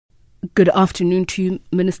Good afternoon to you,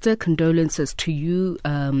 Minister. Condolences to you,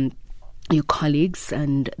 your colleagues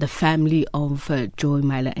and the family of Joe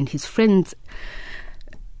Myla and his friends.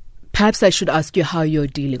 Perhaps I should ask you how you're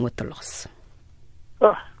dealing with the loss.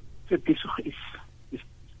 It's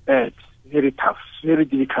bad, very tough, very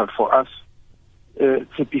difficult for us.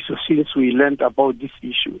 Since we learned about this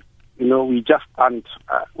issue, we just can't.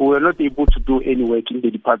 We were not able to do any work in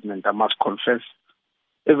the department, I must confess.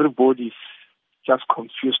 Everybody's just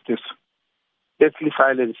confused. This deathly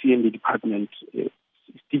silence here in the department. It's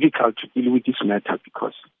difficult to deal with this matter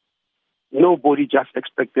because nobody just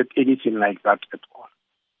expected anything like that at all.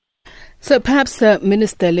 So perhaps,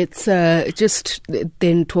 Minister, let's just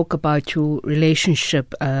then talk about your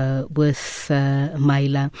relationship with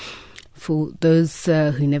Myla. For those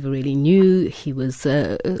who never really knew, he was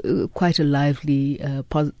quite a lively,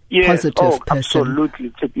 positive person.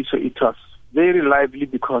 Absolutely. So it was very lively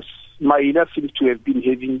because Myla seems to have been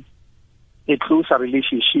having a closer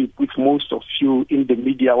relationship with most of you in the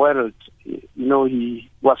media world. He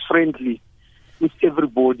was friendly with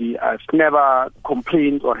everybody. I've never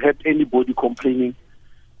complained or heard anybody complaining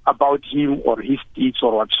about him or his deeds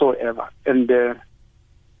or whatsoever. And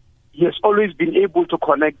he has always been able to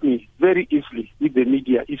connect me very easily with the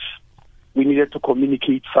media if we needed to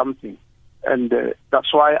communicate something. And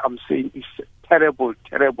that's why I'm saying it's a terrible,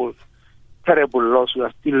 terrible, terrible loss. We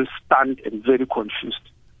are still stunned and very confused.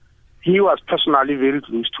 He was personally very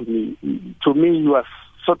close to me. To me, he was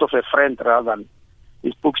sort of a friend rather than a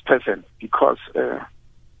spokesperson because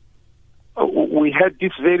we had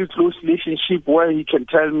this very close relationship where he can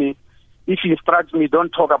tell me, if he instructs me, don't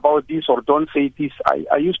talk about this or don't say this.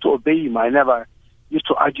 I used to obey him. I never used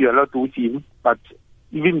to argue a lot with him. But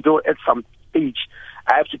even though at some stage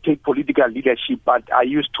I have to take political leadership, but I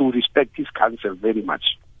used to respect his counsel very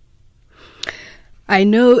much. I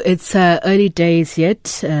know it's early days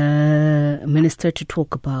yet, Minister, to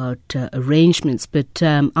talk about arrangements, but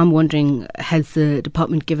I'm wondering, has the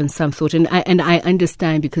department given some thought? And I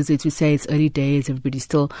understand because, as you say, it's early days, everybody's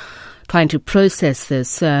still trying to process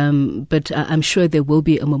this, but I'm sure there will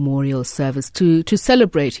be a memorial service to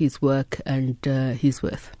celebrate his work and his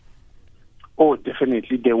worth. Oh,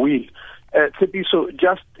 definitely, there will. So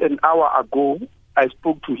just an hour ago, I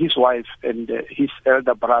spoke to his wife and his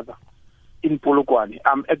elder brother in Polokwane.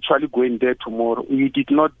 I'm actually going there tomorrow. We did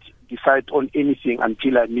not decide on anything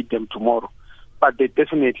until I meet them tomorrow. But there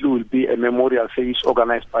definitely will be a memorial service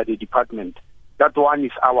organized by the department. That one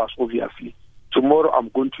is ours, obviously. Tomorrow I'm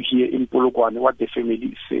going to hear in Polokwane what the family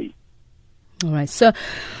is saying. All right. So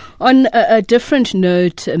on a different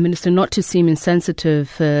note, Minister, not to seem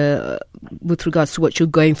insensitive with regards to what you're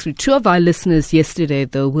going through, two of our listeners yesterday,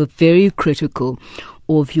 though, were very critical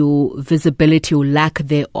of your visibility or lack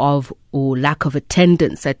thereof or lack of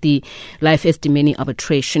attendance at the Life Esidimeni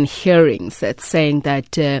arbitration hearings. That's saying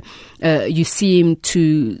that you seem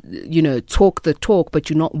to, talk the talk, but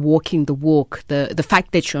you're not walking the walk. The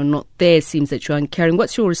fact that you're not there seems that you're uncaring.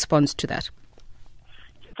 What's your response to that?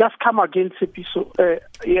 Just come again, Sepi. So,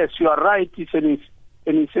 yes, you are right. It's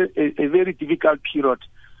a very difficult period.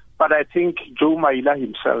 But I think Joe Myla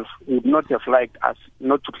himself would not have liked us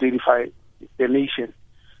not to clarify the nation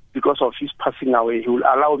because of his passing away. He will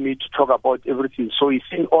allow me to talk about everything. So it's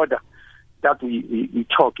in order that we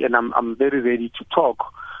talk, and I'm very ready to talk.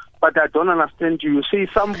 But I don't understand you. You say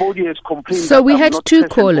somebody has complained. So we had two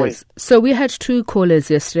callers. So we had two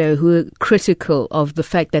callers yesterday who were critical of the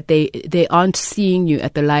fact that they aren't seeing you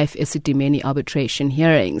at the Life Esidimeni arbitration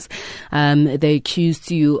hearings. They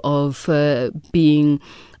accused you of being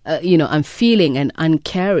unfeeling and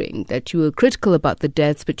uncaring, that you were critical about the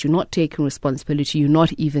deaths, but you're not taking responsibility. You're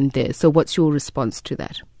not even there. So what's your response to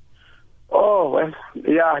that? Oh, well,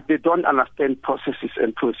 yeah, they don't understand processes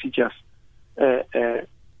and procedures.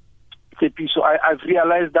 So I've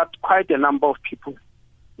realized that quite a number of people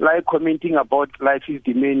like commenting about Life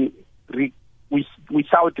Esidimeni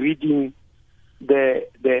without reading the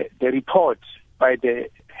report by the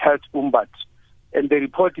Health Umbad, and the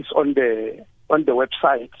report is on the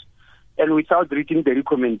website, and without reading the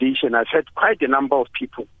recommendation. I've had quite a number of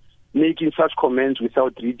people making such comments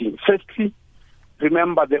without reading. Firstly,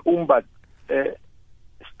 remember the Umbad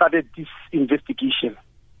started this investigation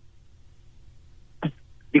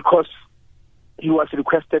because he was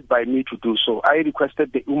requested by me to do so. I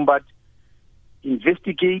requested the Umbad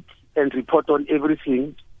investigate and report on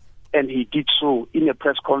everything, and he did so in a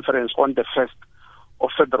press conference on the 1st of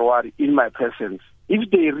February in my presence. If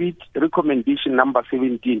they read recommendation number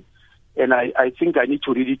 17, and I think I need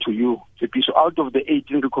to read it to you, so out of the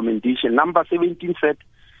 18 recommendation, number 17 said,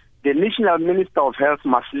 the National Minister of Health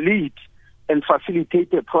must lead and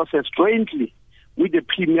facilitate a process jointly with the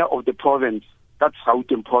Premier of the province, that's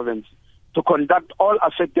Gauteng province, to conduct all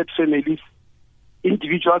affected families,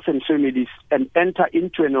 individuals and families, and enter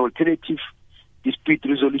into an alternative dispute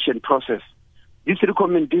resolution process. This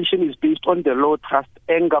recommendation is based on the low trust,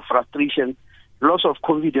 anger, frustration, loss of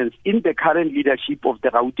confidence in the current leadership of the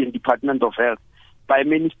Gauteng Department of Health by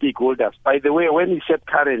many stakeholders. By the way, when he said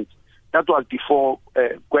current, that was before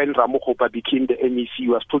Gwen Ramokgopa became the MEC. He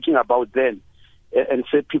was talking about then and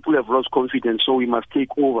said people have lost confidence, so we must take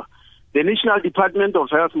over. The National Department of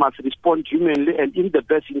Health must respond humanly and in the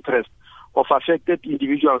best interest of affected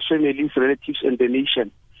individuals, families, relatives, and the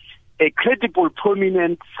nation. A credible,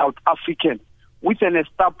 prominent South African with an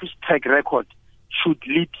established track record should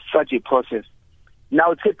lead such a process.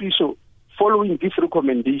 Now, Tshepiso, following this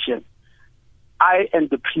recommendation, I and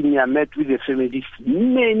the Premier met with the families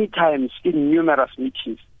many times in numerous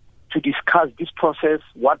meetings to discuss this process.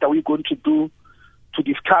 What are we going to do? To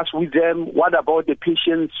discuss with them, what about the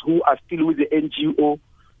patients who are still with the NGO?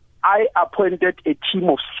 I appointed a team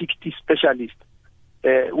of 60 specialists,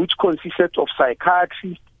 which consisted of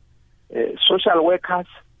psychiatrists, social workers,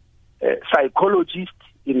 psychologists,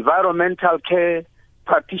 environmental care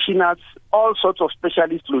practitioners, all sorts of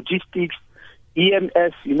specialists, logistics,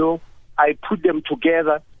 EMS, I put them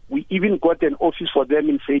together. We even got an office for them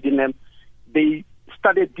in Ferdinand. They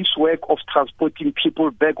started this work of transporting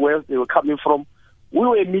people back where they were coming from. We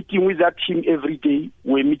were meeting with that team every day.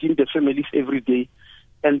 We were meeting the families every day,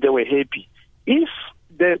 and they were happy. If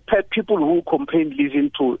the people who complained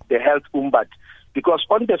listen to the health Umbad, because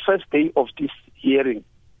on the first day of this hearing,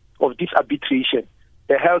 of this arbitration,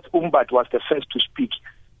 the health Umbad was the first to speak.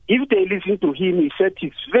 If they listen to him, he said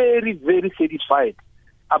he's very, very satisfied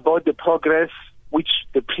about the progress which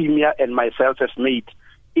the Premier and myself have made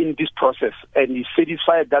in this process, and he's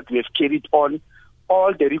satisfied that we have carried on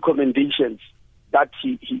all the recommendations that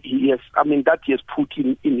he has put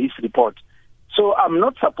in his report. So I'm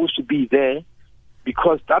not supposed to be there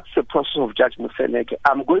because that's the process of Judge Moseneke.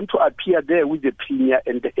 I'm going to appear there with the Premier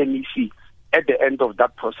and the MEC at the end of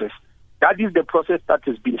that process. That is the process that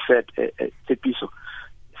has been set, Tshepiso.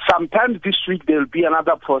 Sometimes this week there will be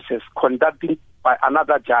another process conducted by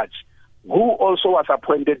another judge who also was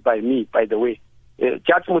appointed by me, by the way.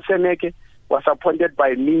 Judge Moseneke was appointed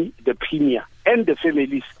by me, the Premier, and the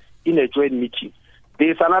families in a joint meeting.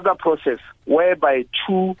 There is another process whereby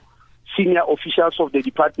two senior officials of the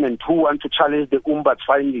department who want to challenge the Umbad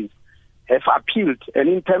findings have appealed. And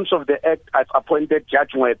in terms of the act, I've appointed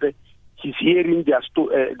Judge Mwepe. He's hearing their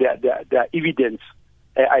evidence,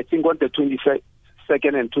 I think on the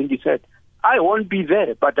 22nd and 23rd. I won't be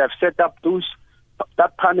there, but I've set up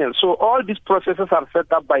that panel. So all these processes are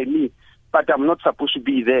set up by me, but I'm not supposed to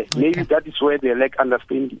be there. Okay. Maybe that is where they lack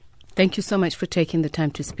understanding. Thank you so much for taking the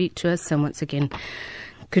time to speak to us. And once again,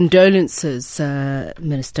 condolences, Health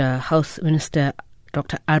Minister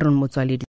Dr. Aaron Motsoaledi.